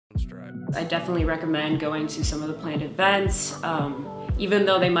I definitely recommend going to some of the planned events. Even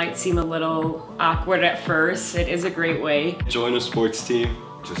though they might seem a little awkward at first, it is a great way. Join a sports team.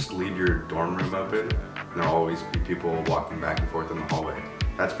 Just leave your dorm room open, and there'll always be people walking back and forth in the hallway.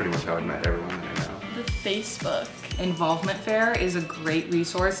 That's pretty much how I met everyone that I know. The Facebook Involvement Fair is a great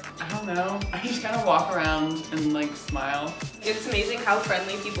resource. I don't know, I just kind of walk around and like smile. It's amazing how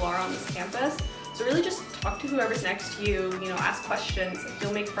friendly people are on this campus. So really just talk to whoever's next to you, ask questions.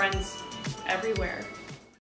 You'll make friends everywhere.